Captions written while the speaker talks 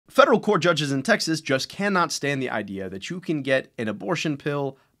Federal court judges in Texas just cannot stand the idea that you can get an abortion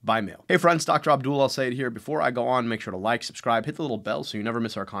pill by mail. Hey friends, Dr. Abdul, I'll say it here. Before I go on, make sure to like, subscribe, hit the little bell so you never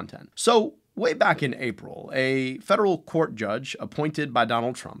miss our content. So, way back in April, a federal court judge appointed by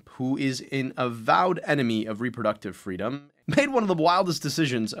Donald Trump, who is an avowed enemy of reproductive freedom, made one of the wildest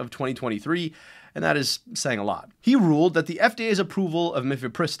decisions of 2023, and that is saying a lot. He ruled that the FDA's approval of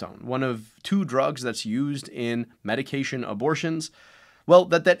mifepristone, one of 2 drugs that's used in medication abortions, well,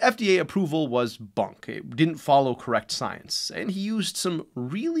 that FDA approval was bunk. It didn't follow correct science, and he used some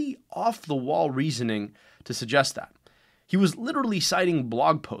really off-the-wall reasoning to suggest that. He was literally citing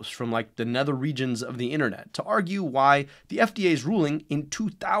blog posts from like the nether regions of the internet to argue why the FDA's ruling in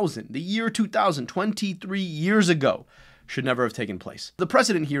 2000, the year 2000, 23 years ago, should never have taken place. The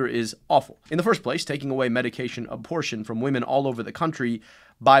precedent here is awful. In the first place, taking away medication abortion from women all over the country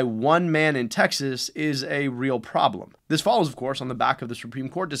by one man in Texas is a real problem. This follows, of course, on the back of the Supreme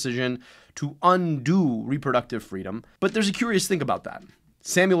Court decision to undo reproductive freedom. But there's a curious thing about that.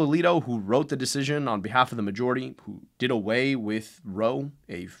 Samuel Alito, who wrote the decision on behalf of the majority, who did away with Roe,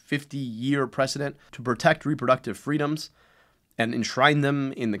 a 50-year precedent to protect reproductive freedoms and enshrine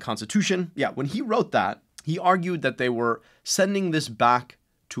them in the Constitution. Yeah, when he wrote that, he argued that they were sending this back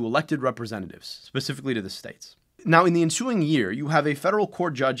to elected representatives, specifically to the states. Now, in the ensuing year, you have a federal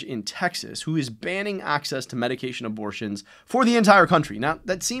court judge in Texas who is banning access to medication abortions for the entire country. Now,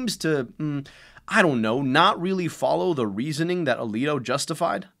 that seems to, I don't know, not really follow the reasoning that Alito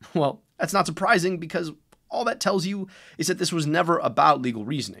justified. Well, that's not surprising because all that tells you is that this was never about legal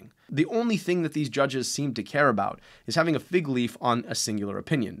reasoning. The only thing that these judges seem to care about is having a fig leaf on a singular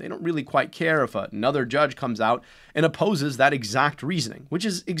opinion. They don't really quite care if another judge comes out and opposes that exact reasoning, which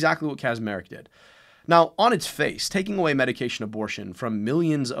is exactly what Kacsmaryk did. Now, on its face, taking away medication abortion from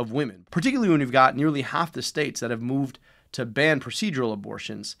millions of women, particularly when you've got nearly half the states that have moved to ban procedural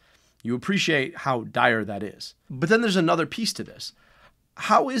abortions, you appreciate how dire that is. But then there's another piece to this.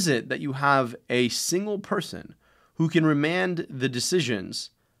 How is it that you have a single person who can remand the decisions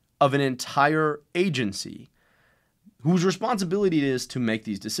of an entire agency whose responsibility it is to make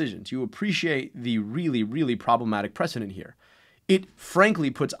these decisions? You appreciate the really, really problematic precedent here. It frankly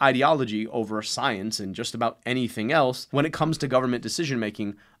puts ideology over science and just about anything else when it comes to government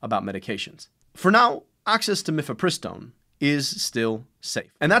decision-making about medications. For now, access to mifepristone is still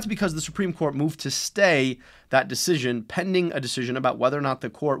safe. And that's because the Supreme Court moved to stay that decision pending a decision about whether or not the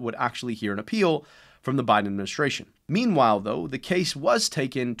court would actually hear an appeal from the Biden administration. Meanwhile, though, the case was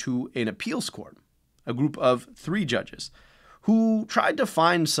taken to an appeals court, a group of 3 judges, who tried to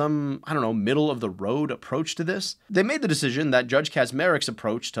find some, middle-of-the-road approach to this. They made the decision that Judge Kacsmaryk's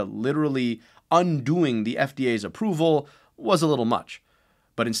approach to literally undoing the FDA's approval was a little much.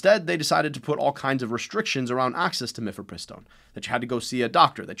 But instead, they decided to put all kinds of restrictions around access to mifepristone, that you had to go see a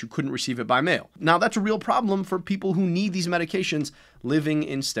doctor, that you couldn't receive it by mail. Now, that's a real problem for people who need these medications living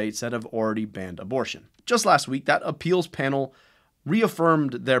in states that have already banned abortion. Just last week, that appeals panel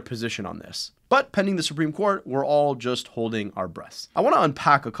reaffirmed their position on this. But pending the Supreme Court, we're all just holding our breaths. I want to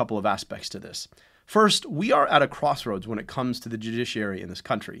unpack a couple of aspects to this. First, we are at a crossroads when it comes to the judiciary in this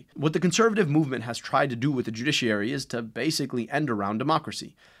country. What the conservative movement has tried to do with the judiciary is to basically end around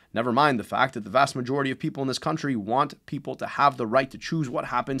democracy. Never mind the fact that the vast majority of people in this country want people to have the right to choose what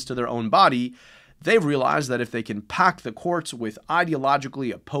happens to their own body. They've realized that if they can pack the courts with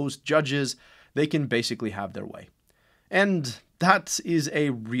ideologically opposed judges, they can basically have their way. And that is a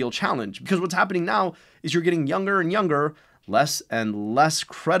real challenge because what's happening now is you're getting younger and younger, less and less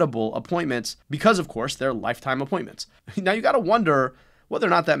credible appointments because, of course, they're lifetime appointments. Now, you got to wonder whether or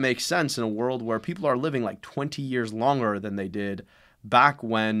not that makes sense in a world where people are living like 20 years longer than they did back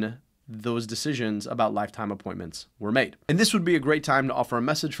when those decisions about lifetime appointments were made. And this would be a great time to offer a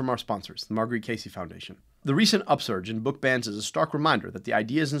message from our sponsors, the Marguerite Casey Foundation. The recent upsurge in book bans is a stark reminder that the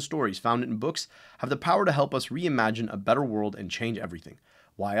ideas and stories found in books have the power to help us reimagine a better world and change everything.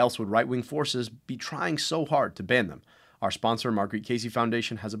 Why else would right-wing forces be trying so hard to ban them? Our sponsor, Marguerite Casey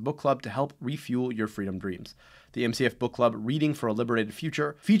Foundation, has a book club to help refuel your freedom dreams. The MCF Book Club Reading for a Liberated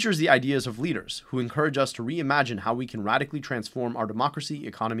Future features the ideas of leaders who encourage us to reimagine how we can radically transform our democracy,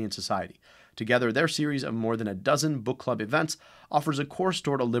 economy, and society. Together, their series of more than a dozen book club events offers a course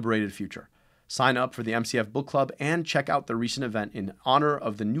toward a liberated future. Sign up for the MCF Book Club and check out the recent event in honor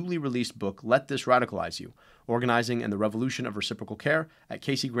of the newly released book, Let This Radicalize You, Organizing and the Revolution of Reciprocal Care at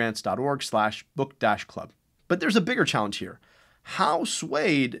caseygrants.org/book-club. But there's a bigger challenge here. How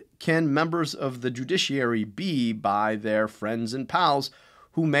swayed can members of the judiciary be by their friends and pals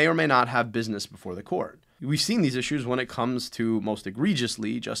who may or may not have business before the court? We've seen these issues when it comes to, most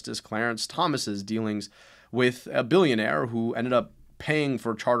egregiously, Justice Clarence Thomas's dealings with a billionaire who ended up paying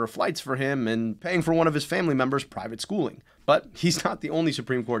for charter flights for him and paying for one of his family members' private schooling. But he's not the only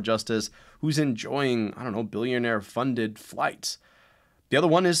Supreme Court justice who's enjoying, billionaire-funded flights. The other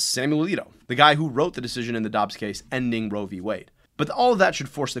one is Samuel Alito, the guy who wrote the decision in the Dobbs case ending Roe v. Wade. But all of that should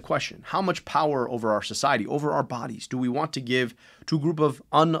force the question, how much power over our society, over our bodies, do we want to give to a group of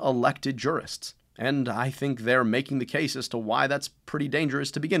unelected jurists? And I think they're making the case as to why that's pretty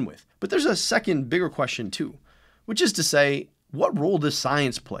dangerous to begin with. But there's a second, bigger question too, which is to say, what role does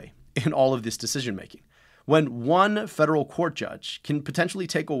science play in all of this decision-making? When one federal court judge can potentially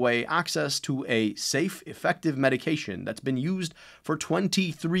take away access to a safe, effective medication that's been used for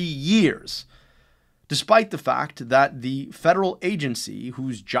 23 years, despite the fact that the federal agency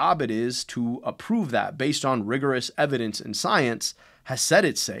whose job it is to approve that based on rigorous evidence and science has said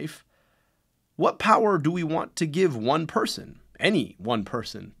it's safe, what power do we want to give one person, any one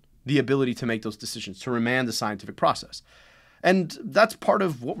person, the ability to make those decisions, to remand the scientific process? And that's part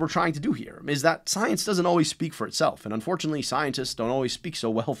of what we're trying to do here, is that science doesn't always speak for itself. And unfortunately, scientists don't always speak so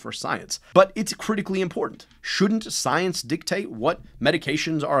well for science. But it's critically important. Shouldn't science dictate what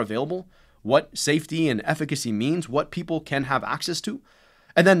medications are available, what safety and efficacy means, what people can have access to?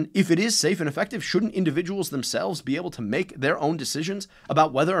 And then if it is safe and effective, shouldn't individuals themselves be able to make their own decisions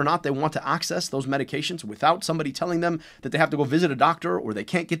about whether or not they want to access those medications without somebody telling them that they have to go visit a doctor or they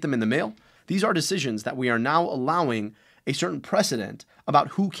can't get them in the mail? These are decisions that we are now allowing a certain precedent about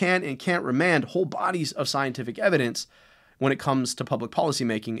who can and can't remand whole bodies of scientific evidence when it comes to public policy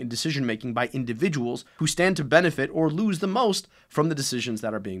making and decision making by individuals who stand to benefit or lose the most from the decisions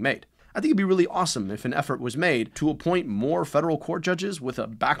that are being made. I think it'd be really awesome if an effort was made to appoint more federal court judges with a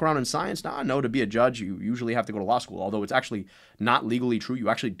background in science. Now, I know to be a judge, you usually have to go to law school, although it's actually not legally true. You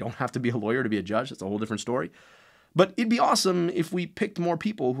actually don't have to be a lawyer to be a judge. That's a whole different story. But it'd be awesome if we picked more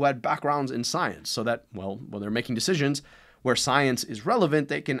people who had backgrounds in science so that, when they're making decisions where science is relevant,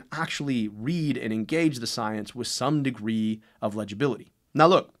 they can actually read and engage the science with some degree of legibility. Now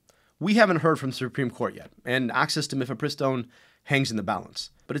look, we haven't heard from the Supreme Court yet, and access to mifepristone hangs in the balance.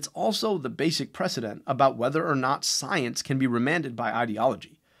 But it's also the basic precedent about whether or not science can be remanded by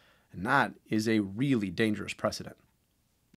ideology. And that is a really dangerous precedent.